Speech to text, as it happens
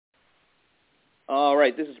All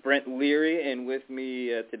right, this is Brent Leary, and with me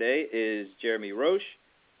today is Jeremy Roche,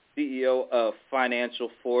 CEO of Financial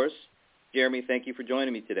Force. Jeremy, thank you for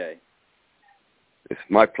joining me today. It's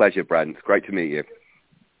my pleasure, Brent. Great to meet you.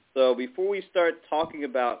 So before we start talking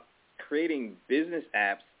about creating business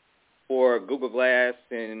apps for Google Glass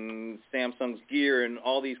and Samsung's Gear and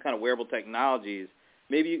all these kind of wearable technologies,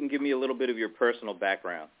 maybe you can give me a little bit of your personal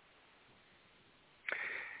background.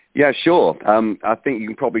 Yeah, sure. I think you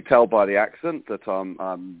can probably tell by the accent that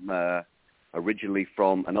I'm originally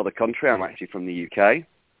from another country. I'm actually from the UK.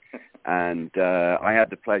 And I had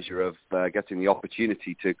the pleasure of getting the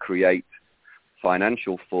opportunity to create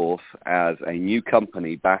Financial Force as a new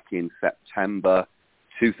company back in September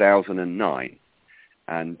 2009.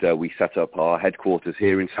 And we set up our headquarters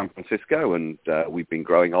here in San Francisco, and we've been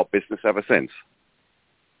growing our business ever since.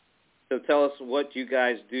 So tell us what you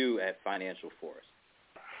guys do at Financial Force.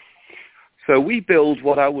 So we build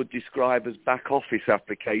what I would describe as back-office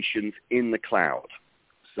applications in the cloud.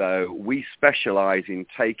 So we specialize in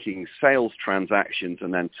taking sales transactions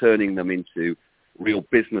and then turning them into real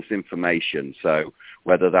business information. So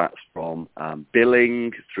whether that's from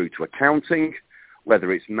billing through to accounting,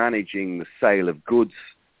 whether it's managing the sale of goods,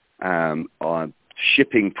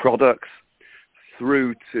 shipping products,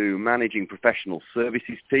 through to managing professional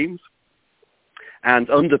services teams, and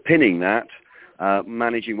underpinning that,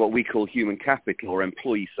 managing what we call human capital or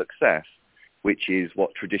employee success, which is what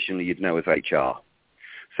traditionally you'd know as HR.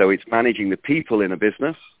 So it's managing the people in a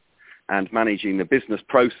business and managing the business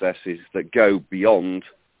processes that go beyond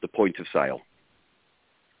the point of sale.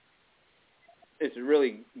 It's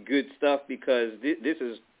really good stuff because this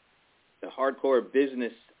is the hardcore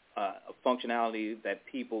business functionality that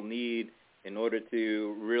people need in order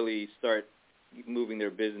to really start moving their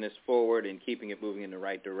business forward and keeping it moving in the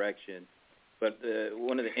right direction. But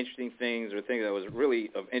one of the interesting things, or things that was really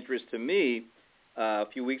of interest to me, a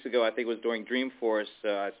few weeks ago, I think it was during Dreamforce,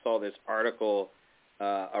 I saw this article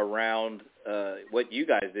around what you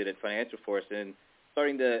guys did at Financial Force and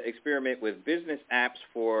starting to experiment with business apps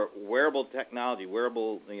for wearable technology,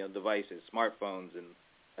 wearable devices, smartphones, and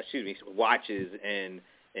watches, and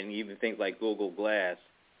even things like Google Glass.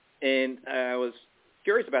 And I was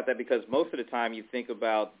curious about that because most of the time you think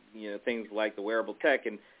about things like the wearable tech,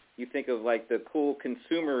 and you think of like the cool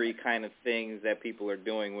consumery kind of things that people are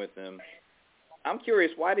doing with them. I'm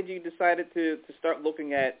curious, why did you decide to start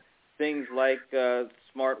looking at things like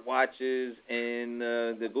smart watches and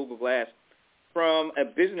the Google Glass from a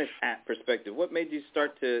business app perspective? What made you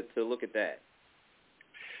start to look at that?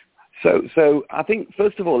 So I think,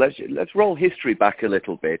 first of all, let's roll history back a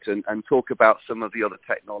little bit and talk about some of the other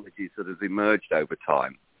technologies that have emerged over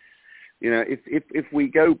time. If we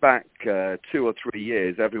go back 2 or 3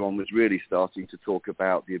 years, everyone was really starting to talk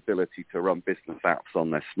about the ability to run business apps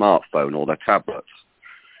on their smartphone or their tablets.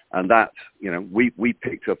 And that, we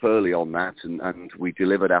picked up early on that, and we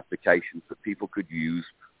delivered applications that people could use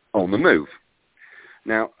on the move.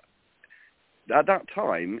 Now, at that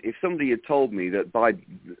time, if somebody had told me that by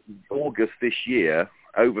August this year,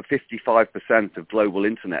 over 55% of global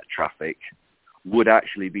internet traffic would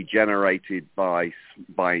actually be generated by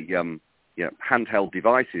handheld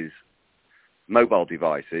devices, mobile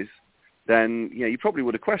devices, then you probably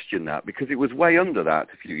would have questioned that because it was way under that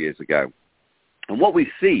a few years ago. And what we've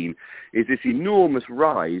seen is this enormous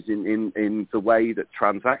rise in the way that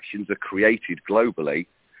transactions are created globally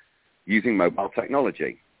using mobile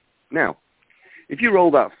technology. Now, if you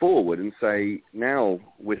roll that forward and say now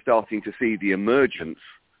we're starting to see the emergence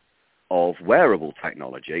of wearable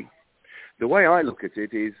technology, the way I look at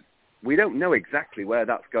it is we don't know exactly where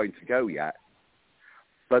that's going to go yet,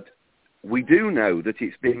 but we do know that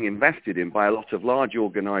it's being invested in by a lot of large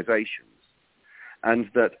organizations and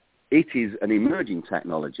that it is an emerging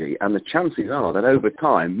technology, and the chances are that over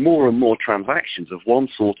time more and more transactions of one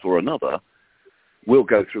sort or another will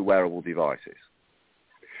go through wearable devices.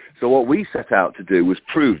 So what we set out to do was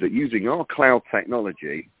prove that using our cloud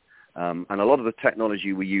technology, and a lot of the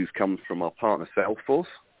technology we use comes from our partner Salesforce,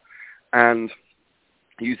 and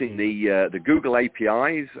using the Google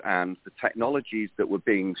APIs and the technologies that were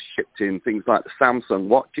being shipped in things like the Samsung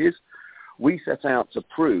watches, we set out to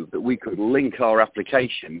prove that we could link our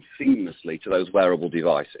application seamlessly to those wearable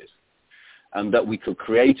devices and that we could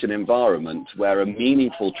create an environment where a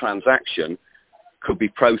meaningful transaction could be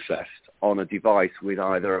processed on a device with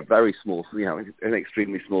either a very small, an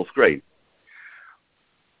extremely small screen.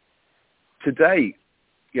 Today,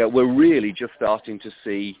 we're really just starting to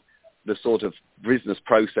see the sort of business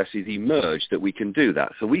processes emerge that we can do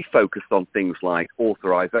that. So we focused on things like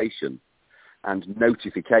authorization and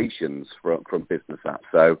notifications from business apps.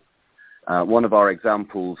 So One of our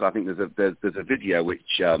examples, I think there's a video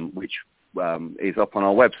which is up on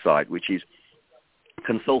our website, which is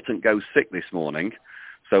consultant goes sick this morning,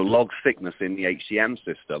 so logs sickness in the HCM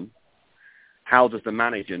system. How does the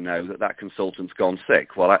manager know that consultant's gone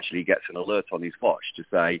sick? Well, actually, he gets an alert on his watch to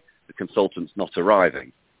say the consultant's not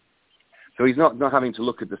arriving. So he's not having to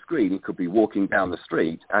look at the screen. He could be walking down the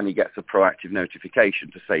street, and he gets a proactive notification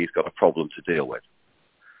to say he's got a problem to deal with.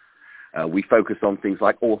 We focus on things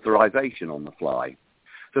like authorization on the fly.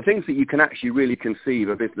 So things that you can actually really conceive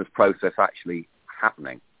a business process actually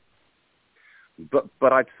happening.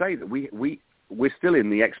 But I'd say that we're still in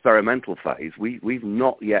the experimental phase. We've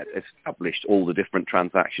not yet established all the different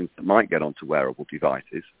transactions that might get onto wearable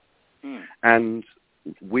devices. And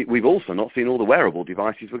we've also not seen all the wearable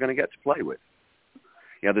devices we're going to get to play with.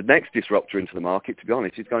 The next disruptor into the market, to be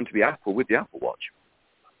honest, is going to be Apple with the Apple Watch.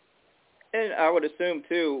 And I would assume,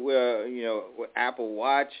 too, with Apple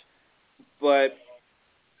Watch. But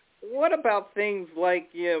what about things like,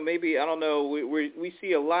 maybe, I don't know, we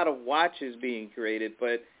see a lot of watches being created,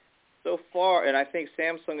 but so far, and I think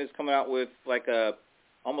Samsung is coming out with like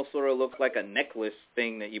almost sort of looks like a necklace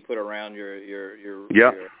thing that you put around your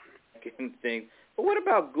thing. But what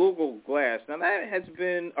about Google Glass? Now that has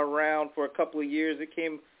been around for a couple of years. It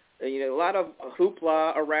came, a lot of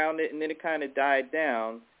hoopla around it, and then it kind of died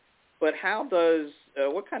down. But how does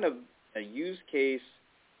what kind of a use case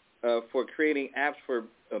for creating apps for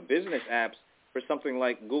business apps for something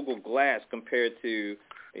like Google Glass compared to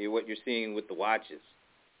what you're seeing with the watches?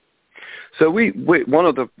 So one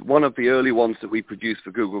of the early ones that we produced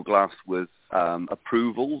for Google Glass was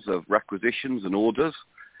approvals of requisitions and orders,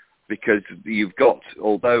 because you've got,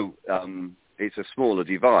 although it's a smaller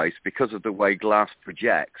device, because of the way Glass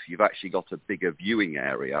projects, you've actually got a bigger viewing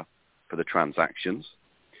area for the transactions.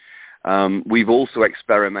 We've also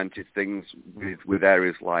experimented things with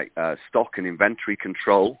areas like stock and inventory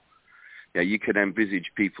control. You can envisage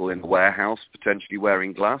people in the warehouse potentially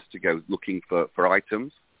wearing Glass to go looking for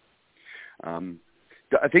items.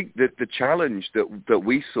 I think that the challenge that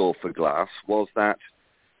we saw for Glass was that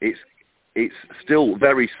it's still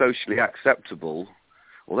very socially acceptable.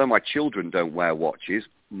 Although my children don't wear watches,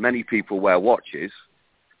 many people wear watches.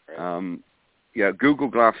 Google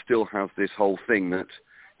Glass still has this whole thing that,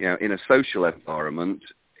 in a social environment,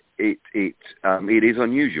 it is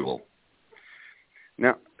unusual.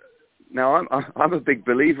 Now I'm a big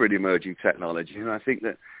believer in emerging technology, and I think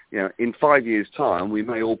that in 5 years' time we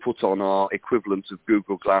may all put on our equivalent of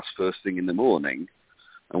Google Glass first thing in the morning,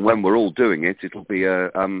 and when we're all doing it, it'll be a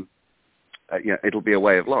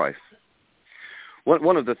way of life.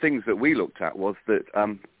 One of the things that we looked at was that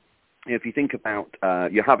if you think about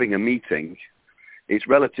you're having a meeting, it's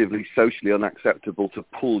relatively socially unacceptable to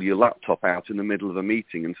pull your laptop out in the middle of a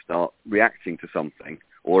meeting and start reacting to something,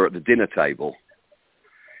 or at the dinner table.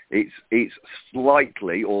 It's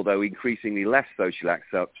slightly, although increasingly less socially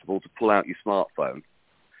acceptable to pull out your smartphone.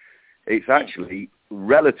 It's actually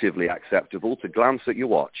relatively acceptable to glance at your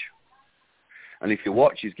watch. And if your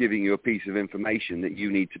watch is giving you a piece of information that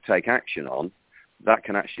you need to take action on, that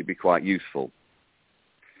can actually be quite useful.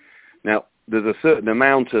 Now, there's a certain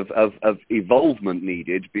amount of evolvement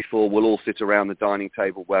needed before we'll all sit around the dining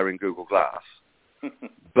table wearing Google Glass.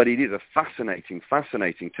 But it is a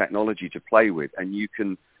fascinating technology to play with, and you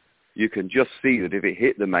can just see that if it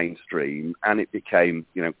hit the mainstream and it became,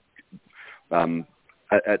 an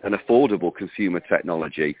affordable consumer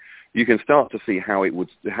technology, you can start to see how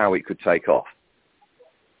it could take off.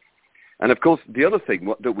 And of course, the other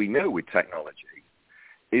thing that we know with technology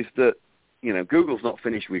is that, Google's not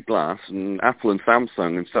finished with Glass, and Apple and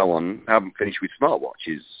Samsung and so on haven't finished with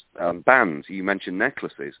smartwatches, bands. You mentioned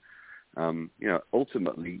necklaces.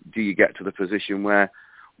 Ultimately, do you get to the position where,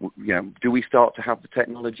 do we start to have the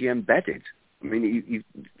technology embedded? I mean,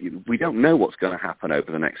 we don't know what's going to happen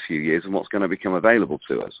over the next few years and what's going to become available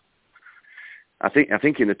to us. I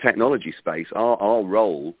think in the technology space, our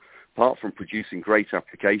role, apart from producing great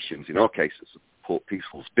applications, in our case to support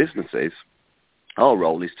people's businesses, our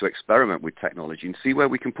role is to experiment with technology and see where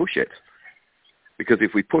we can push it. Because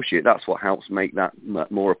if we push it, that's what helps make that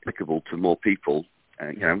more applicable to more people,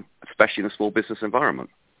 especially in a small business environment.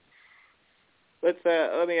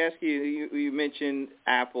 Let me ask you. You mentioned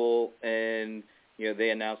Apple, and they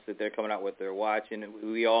announced that they're coming out with their watch, and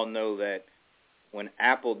we all know that when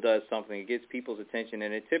Apple does something, it gets people's attention,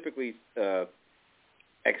 and it typically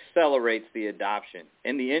accelerates the adoption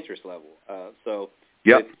and the interest level.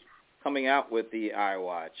 With coming out with the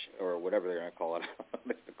iWatch, or whatever they're going to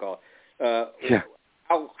call it,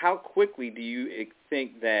 how quickly do you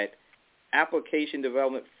think that application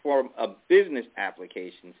development from a business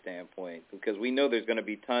application standpoint? Because we know there's going to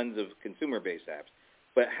be tons of consumer-based apps.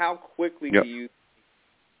 But how quickly do you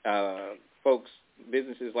folks,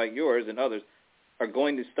 businesses like yours and others, are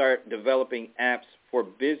going to start developing apps for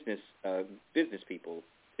business people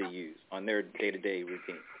to use on their day-to-day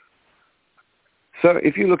routine? So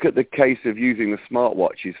if you look at the case of using the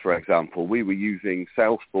smartwatches, for example, we were using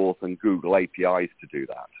Salesforce and Google APIs to do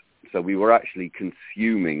that. So we were actually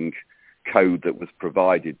consuming code that was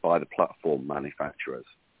provided by the platform manufacturers.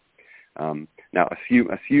 Now,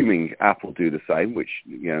 assuming Apple do the same, which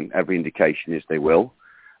every indication is they will,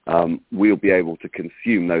 we'll be able to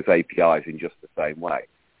consume those APIs in just the same way.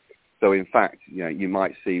 So, in fact, you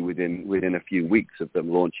might see within a few weeks of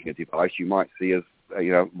them launching a device, you might see us,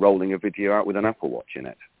 rolling a video out with an Apple Watch in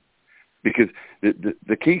it. Because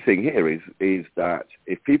the key thing here is that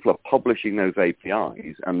if people are publishing those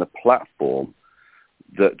APIs and the platform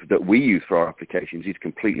that we use for our applications is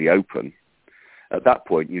completely open, at that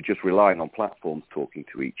point you're just relying on platforms talking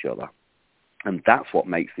to each other, and that's what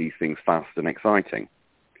makes these things fast and exciting.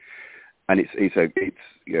 And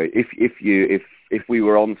if we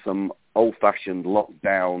were on some old-fashioned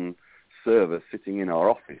lockdown server sitting in our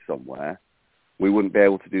office somewhere, we wouldn't be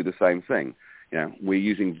able to do the same thing. We're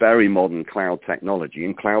using very modern cloud technology,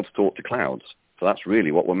 and clouds talk to clouds. So that's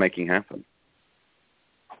really what we're making happen.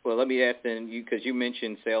 Well, let me ask then, because you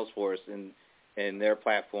mentioned Salesforce and their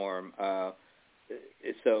platform.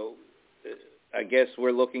 So I guess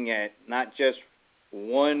we're looking at not just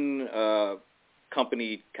one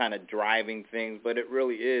company kind of driving things, but it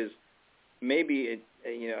really is maybe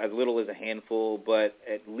as little as a handful, but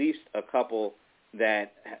at least a couple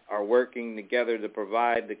that are working together to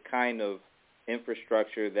provide the kind of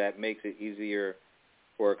infrastructure that makes it easier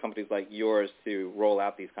for companies like yours to roll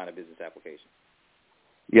out these kind of business applications.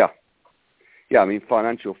 Yeah. I mean,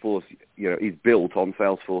 Financial Force, is built on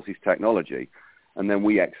Salesforce's technology, and then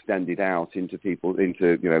we extend it out into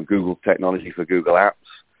Google technology for Google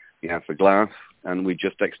Apps, for Glass, and we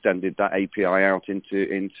just extended that API out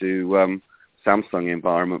into Samsung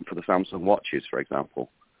environment for the Samsung watches, for example.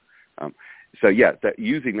 That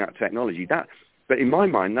using that technology, but in my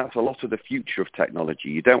mind, that's a lot of the future of technology.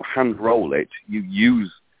 You don't hand roll it. You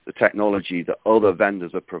use the technology that other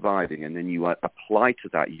vendors are providing, and then you apply to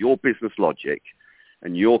that your business logic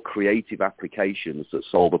and your creative applications that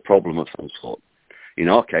solve a problem of some sort. In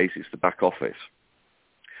our case, it's the back office.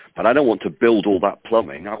 But I don't want to build all that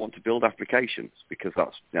plumbing. I want to build applications, because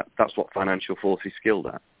that's what Financial Force is skilled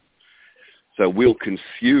at. So we'll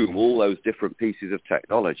consume all those different pieces of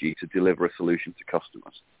technology to deliver a solution to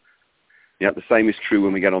customers. The same is true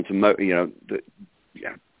when we get onto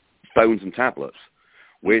phones and tablets.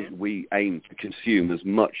 We aim to consume as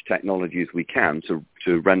much technology as we can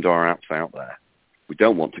to render our apps out there. We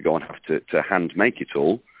don't want to go and have to hand make it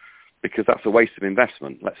all, because that's a waste of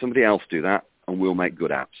investment. Let somebody else do that, and we'll make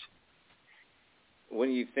good apps.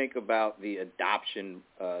 When you think about the adoption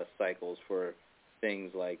cycles for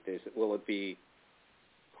things like this, will it be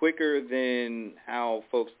quicker than how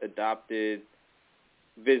folks adopted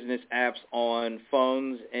business apps on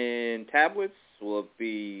phones and tablets? Will it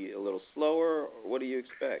be a little slower, or what do you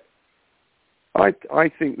expect? I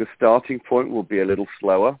think the starting point will be a little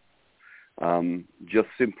slower, just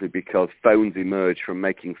simply because phones emerged from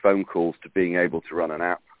making phone calls to being able to run an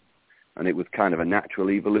app, and it was kind of a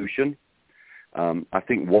natural evolution. I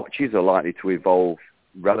think watches are likely to evolve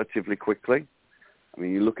relatively quickly. I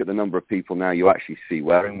mean, you look at the number of people now you actually see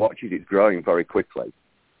wearing watches; it's growing very quickly.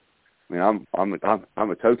 I mean, I'm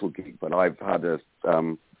a total geek, but I've had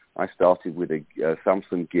I started with a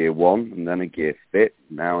Samsung Gear 1 and then a Gear Fit,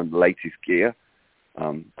 now in the latest Gear.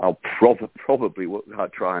 I'll probably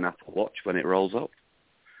try an Apple Watch when it rolls up.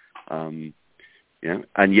 And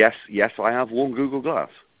yes, I have worn Google Glass,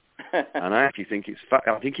 and I actually think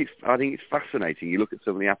it's fascinating. You look at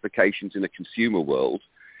some of the applications in the consumer world,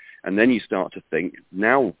 and then you start to think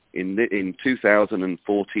now in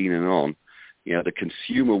 2014 and on, the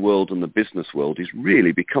consumer world and the business world is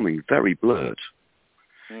really becoming very blurred.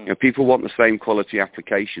 People want the same quality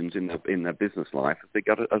applications in their business life as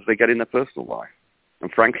they get in their personal life. And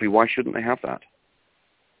frankly, why shouldn't they have that?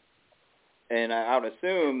 And I would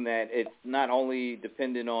assume that it's not only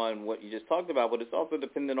dependent on what you just talked about, but it's also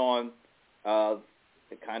dependent on the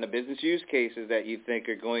kind of business use cases that you think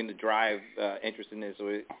are going to drive interest in this.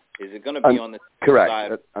 Or is it going to be on the side?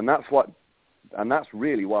 Correct. And that's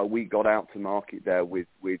really why we got out to market there with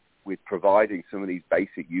providing some of these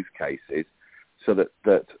basic use cases, so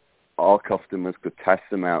that our customers could test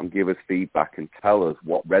them out and give us feedback and tell us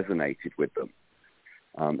what resonated with them.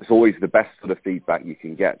 It's always the best sort of feedback you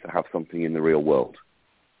can get to have something in the real world.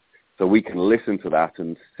 so we can listen to that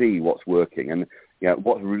and see what's working. And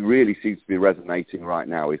what really seems to be resonating right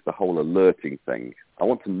now is the whole alerting thing. I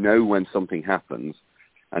want to know when something happens,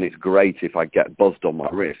 and it's great if I get buzzed on my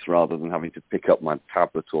wrist rather than having to pick up my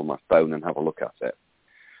tablet or my phone and have a look at it.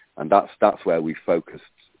 And that's where we focused,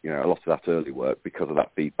 a lot of that early work because of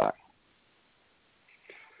that feedback.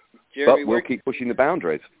 Jeremy, but we'll keep pushing the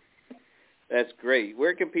boundaries. That's great.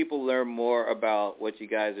 Where can people learn more about what you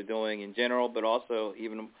guys are doing in general, but also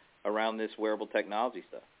even around this wearable technology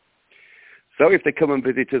stuff? So if they come and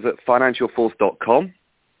visit us at financialforce.com,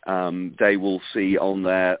 they will see on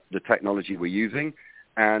there the technology we're using.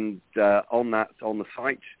 And on the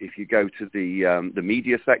site, if you go to the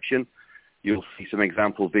media section, you'll see some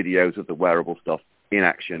example videos of the wearable stuff in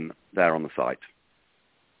action there on the site.